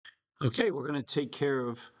Okay, we're going to take care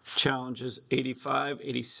of challenges 85,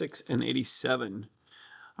 86, and 87.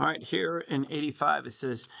 All right, here in 85, it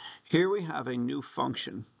says, here we have a new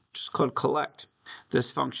function, which is called collect. This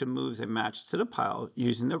function moves a match to the pile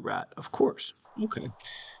using the rat, of course. Okay,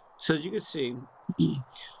 so as you can see,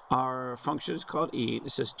 our function is called E.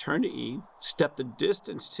 It says turn to E, step the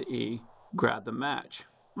distance to E, grab the match.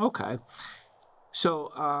 Okay.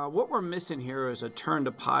 So what we're missing here is a turn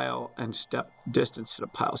to pile and step distance to the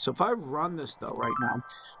pile. So if I run this though right now,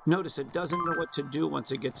 notice it doesn't know what to do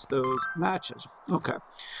once it gets those matches. Okay,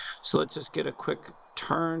 so let's just get a quick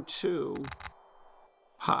turn to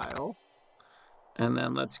pile, and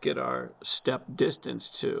then let's get our step distance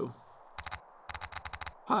to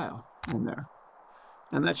pile in there.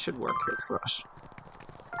 And that should work here for us.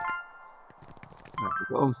 There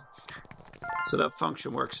we go. So that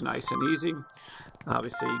function works nice and easy.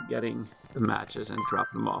 Obviously getting the matches and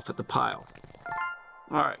dropping them off at the pile.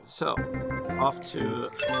 All right, so off to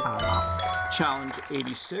challenge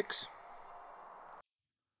 86.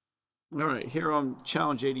 All right, here on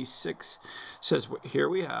challenge 86 says here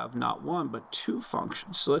we have not one but two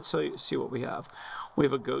functions. So let's see what we have. We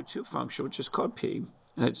have a go-to function, which is called P,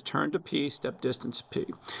 and it's turn to P, step distance P.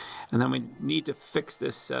 And then we need to fix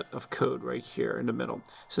this set of code right here in the middle. It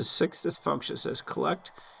says fix this function. It says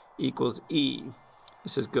collect equals E. It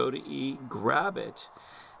says go to E, grab it,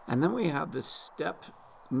 and then we have this step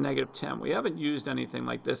 -10. We haven't used anything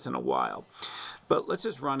like this in a while, but let's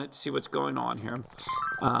just run it, see what's going on here.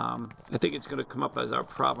 I think it's going to come up as our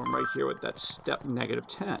problem right here with that step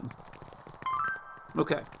 -10.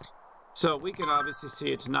 Okay, so we can obviously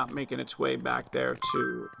see it's not making its way back there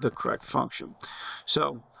to the correct function.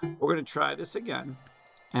 So we're going to try this again,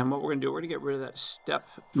 and what we're going to do, we're going to get rid of that step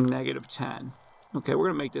 -10. Okay, we're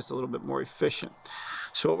going to make this a little bit more efficient.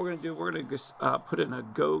 So what we're going to do, we're going to put in a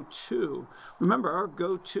go-to. Remember, our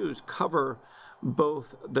go-tos cover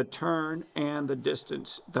both the turn and the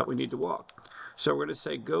distance that we need to walk. So we're going to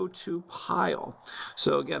say go-to pile.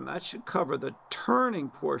 So again, that should cover the turning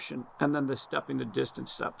portion and then the stepping the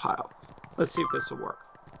distance to that pile. Let's see if this will work.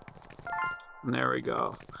 And there we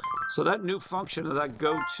go. So that new function of that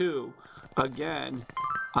go-to, again,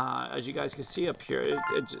 as you guys can see up here,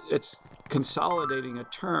 it's consolidating a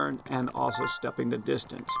turn and also stepping the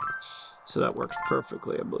distance. So that works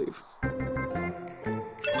perfectly, I believe.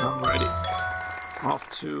 Alrighty, off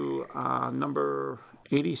to number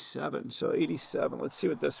 87. So 87, let's see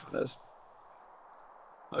what this one is.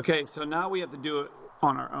 Okay, so now we have to do it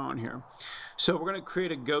on our own here. So we're going to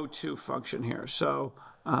create a go-to function here. So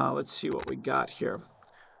let's see what we got here.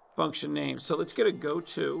 Function name. So let's get a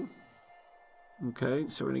go-to. Okay,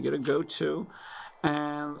 so we're going to get a go-to.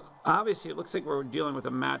 And obviously, it looks like we're dealing with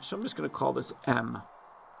a match, so I'm just going to call this M.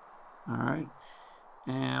 All right.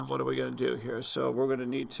 And what are we going to do here? So we're going to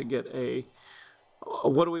need to get a,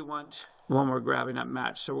 what do we want when we're grabbing that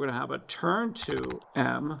match? So we're going to have a turn to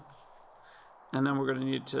M, and then we're going to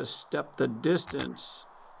need to step the distance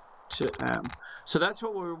to M. So that's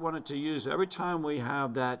what we wanted to use every time we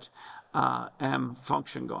have that M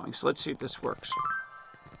function going. So let's see if this works.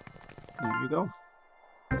 There you go.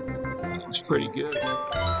 Looks pretty good.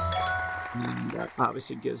 And that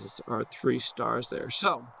obviously gives us our 3 stars there.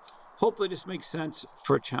 So hopefully this makes sense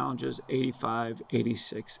for challenges 85,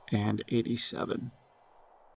 86, and 87.